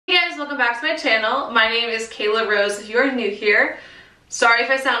welcome back to my channel. My name is Kayla Rose if you are new here. Sorry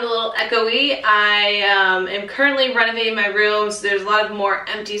if I sound a little echoey. I am currently renovating my room, so there's a lot of more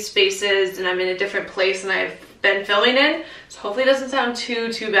empty spaces and I'm in a different place than I've been filming in, so hopefully it doesn't sound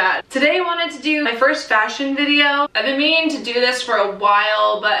too bad. Today I wanted to do my first fashion video. I've been meaning to do this for a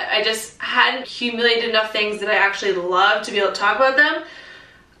while, but I just hadn't accumulated enough things that I actually love to be able to talk about them.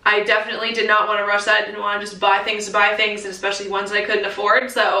 I definitely did not want to rush that. I didn't want to just buy things to buy things, and especially ones that I couldn't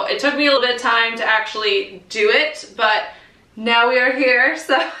afford. So it took me a little bit of time to actually do it, but now we are here,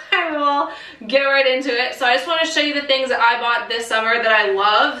 so I will get right into it. So I just want to show you the things that I bought this summer that I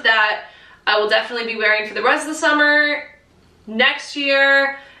love, that I will definitely be wearing for the rest of the summer, next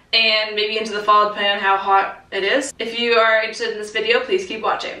year, and maybe into the fall depending on how hot it is. If you are interested in this video, please keep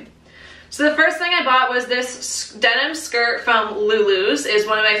watching. So the first thing I bought was this denim skirt from Lulu's. It's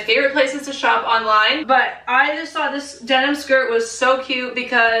one of my favorite places to shop online. But I just thought this denim skirt was so cute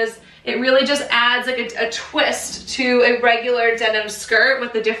because it really just adds like a twist to a regular denim skirt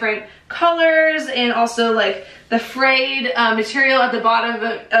with the different colors and also like the frayed material at the bottom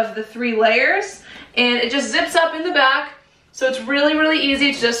of the 3 layers. And it just zips up in the back. So it's really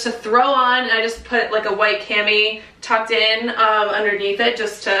easy just to throw on, and I just put like a white cami tucked in underneath it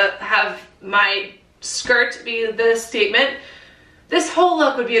just to have my skirt be the statement. This whole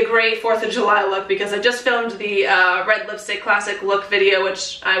look would be a great 4th of July look because I just filmed the red lipstick classic look video,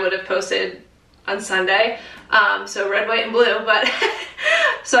 which I would have posted on Sunday. So red, white, and blue, but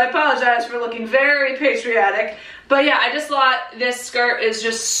so I apologize for looking very patriotic. But yeah, I just thought this skirt is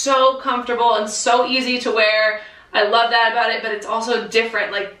just so comfortable and so easy to wear. I love that about it, but it's also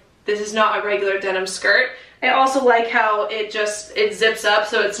different. Like, this is not a regular denim skirt. I also like how it zips up,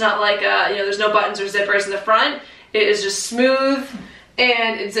 so it's not like, you know, there's no buttons or zippers in the front. It is just smooth,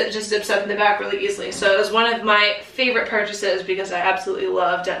 and it just zips up in the back really easily. So it was one of my favorite purchases because I absolutely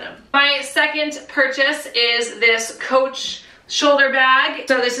love denim. My second purchase is this Coach shoulder bag.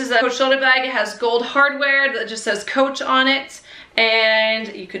 So this is a Coach shoulder bag. It has gold hardware that just says Coach on it,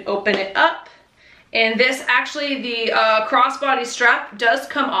 and you can open it up. And this actually, the crossbody strap does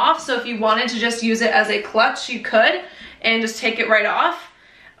come off, so if you wanted to just use it as a clutch, you could, and just take it right off.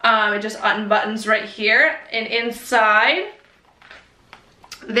 It just unbuttons right here, and inside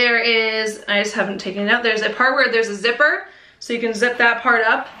there is, I just haven't taken it out, there's a part where there's a zipper, so you can zip that part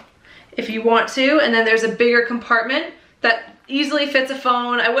up if you want to, and then there's a bigger compartment that easily fits a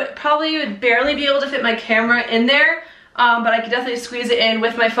phone. I would barely be able to fit my camera in there, but I could definitely squeeze it in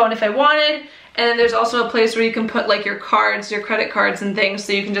with my phone if I wanted. And then there's also a place where you can put like your cards, your credit cards and things,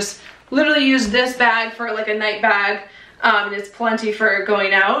 so you can just literally use this bag for like a night bag, and it's plenty for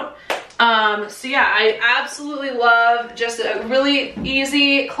going out. So yeah, I absolutely love just a really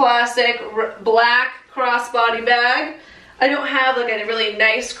easy, classic black crossbody bag. I don't have like a really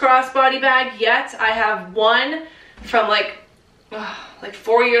nice crossbody bag yet. I have one from like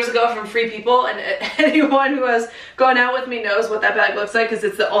 4 years ago from Free People, and anyone who has gone out with me knows what that bag looks like because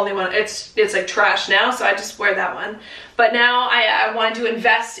it's the only one. It's like trash now, so I just wear that one. But now I wanted to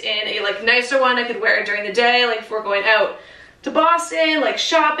invest in a like nicer one I could wear during the day, like if we're going out to Boston, like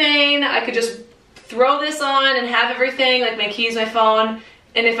shopping. I could just throw this on and have everything, like my keys, my phone,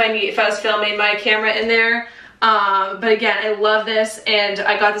 and if I was filming, my camera in there. But again, I love this, and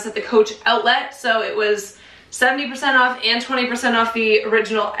I got this at the Coach outlet, so it was 70% off and 20% off the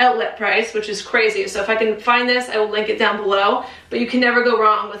original outlet price, which is crazy. So if I can find this, I will link it down below. But you can never go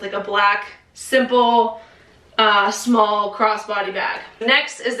wrong with like a black, simple, small crossbody bag.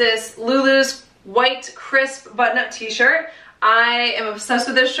 Next is this Lulu's white crisp button-up t-shirt. I am obsessed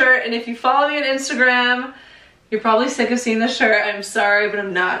with this shirt, and if you follow me on Instagram, you're probably sick of seeing this shirt. I'm sorry, but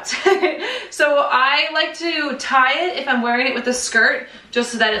I'm not. So I like to tie it if I'm wearing it with a skirt,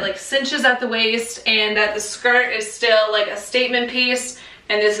 just so that it like cinches at the waist and that the skirt is still like a statement piece,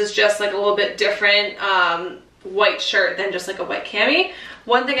 and this is just like a little bit different white shirt than just like a white cami.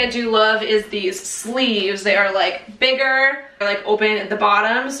 One thing I do love is these sleeves. They are like bigger, they're like open at the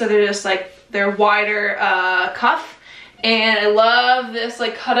bottom, so they're just like, they're wider cuff. And I love this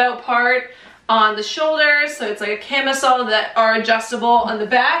like cutout part on the shoulders, so it's like a camisole that are adjustable on the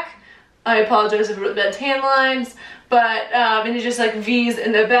back. I apologize if it's bad tan lines, but and it just like V's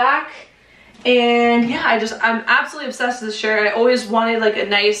in the back. And yeah, I'm absolutely obsessed with this shirt. I always wanted like a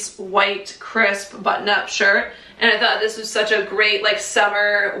nice white crisp button-up shirt, and I thought this was such a great like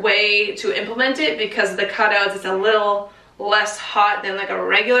summer way to implement it because of the cutouts. It's a little less hot than like a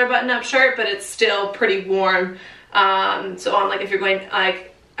regular button-up shirt, but it's still pretty warm. So on like if you're going like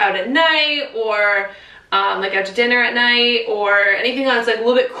out at night, or like out to dinner at night, or anything that's like a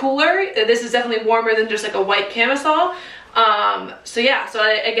little bit cooler, this is definitely warmer than just like a white camisole. So yeah, so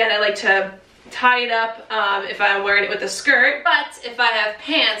again, I like to tie it up if I'm wearing it with a skirt, but if I have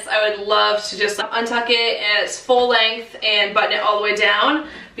pants, I would love to just untuck it and it's full length and button it all the way down,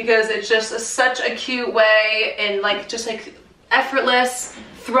 because it's just such a cute way and just effortless.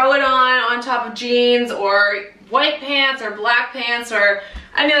 Throw it on top of jeans or white pants or black pants or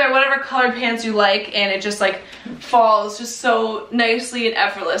any other whatever colored pants you like, and it just falls just so nicely and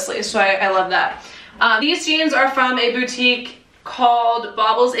effortlessly. So I love that. These jeans are from a boutique called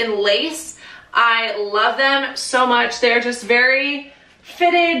Baubles and Lace. I love them so much. They're just very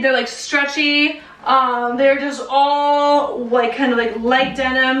fitted. They're stretchy. They're just all kind of light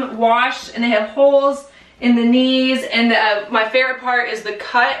denim washed, and they have holes in the knees. And my favorite part is the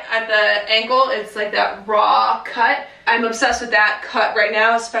cut at the ankle. It's that raw cut. I'm obsessed with that cut right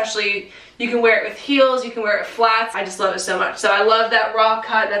now, especially you can wear it with heels, you can wear it flats. I just love it so much. So I love that raw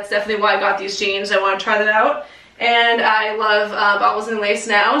cut. That's definitely why I got these jeans. I want to try that out. And I love Baubles and Lace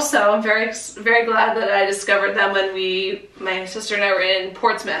now, so I'm very, very glad that I discovered them when my sister and I were in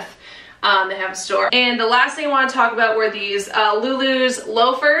Portsmouth. They have a store. And the last thing I want to talk about were these Lulu's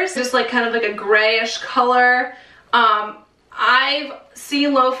loafers, just kind of a grayish color. I've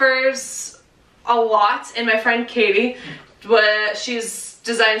seen loafers a lot, and my friend Katie, she's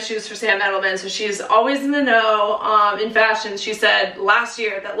designed shoes for Sam Edelman, so she's always in the know in fashion. She said last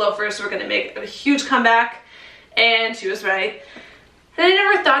year that loafers were going to make a huge comeback. And she was right. And I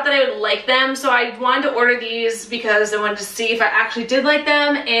never thought that I would like them, so I wanted to order these because I wanted to see if I actually did like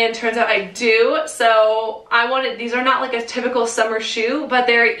them, and turns out I do. So these are not a typical summer shoe, but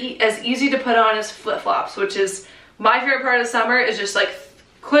they're as easy to put on as flip-flops, which is my favorite part of the summer, is just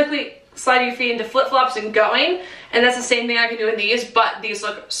quickly sliding your feet into flip-flops and going. And that's the same thing I can do in these, but these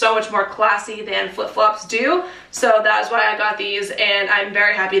look so much more classy than flip-flops do. So that's why I got these, and I'm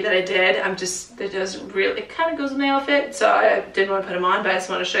very happy that I did. It kind of goes with my outfit, so I didn't want to put them on, but I just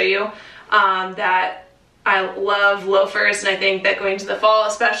want to show you that I love loafers, and I think that going to the fall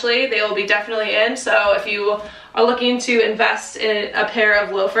especially, they will be definitely in. So if you are looking to invest in a pair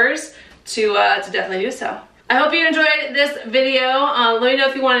of loafers, to definitely do so. I hope you enjoyed this video. Let me know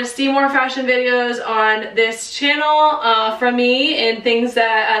if you want to see more fashion videos on this channel from me, and things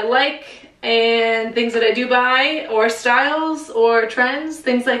that I like and things that I do buy, or styles or trends,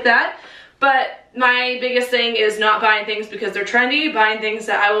 things like that. But my biggest thing is not buying things because they're trendy, buying things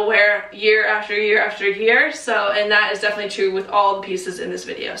that I will wear year after year after year. So, and that is definitely true with all the pieces in this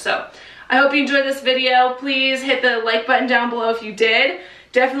video. So I hope you enjoyed this video. Please hit the like button down below if you did.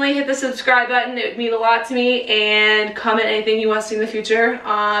 Definitely hit the subscribe button, it would mean a lot to me, and comment anything you want to see in the future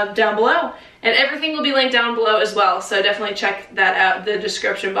down below. And everything will be linked down below as well, so definitely check that out, the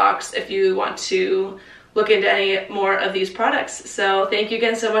description box, if you want to look into any more of these products. So thank you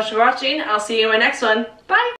again so much for watching. I'll see you in my next one. Bye!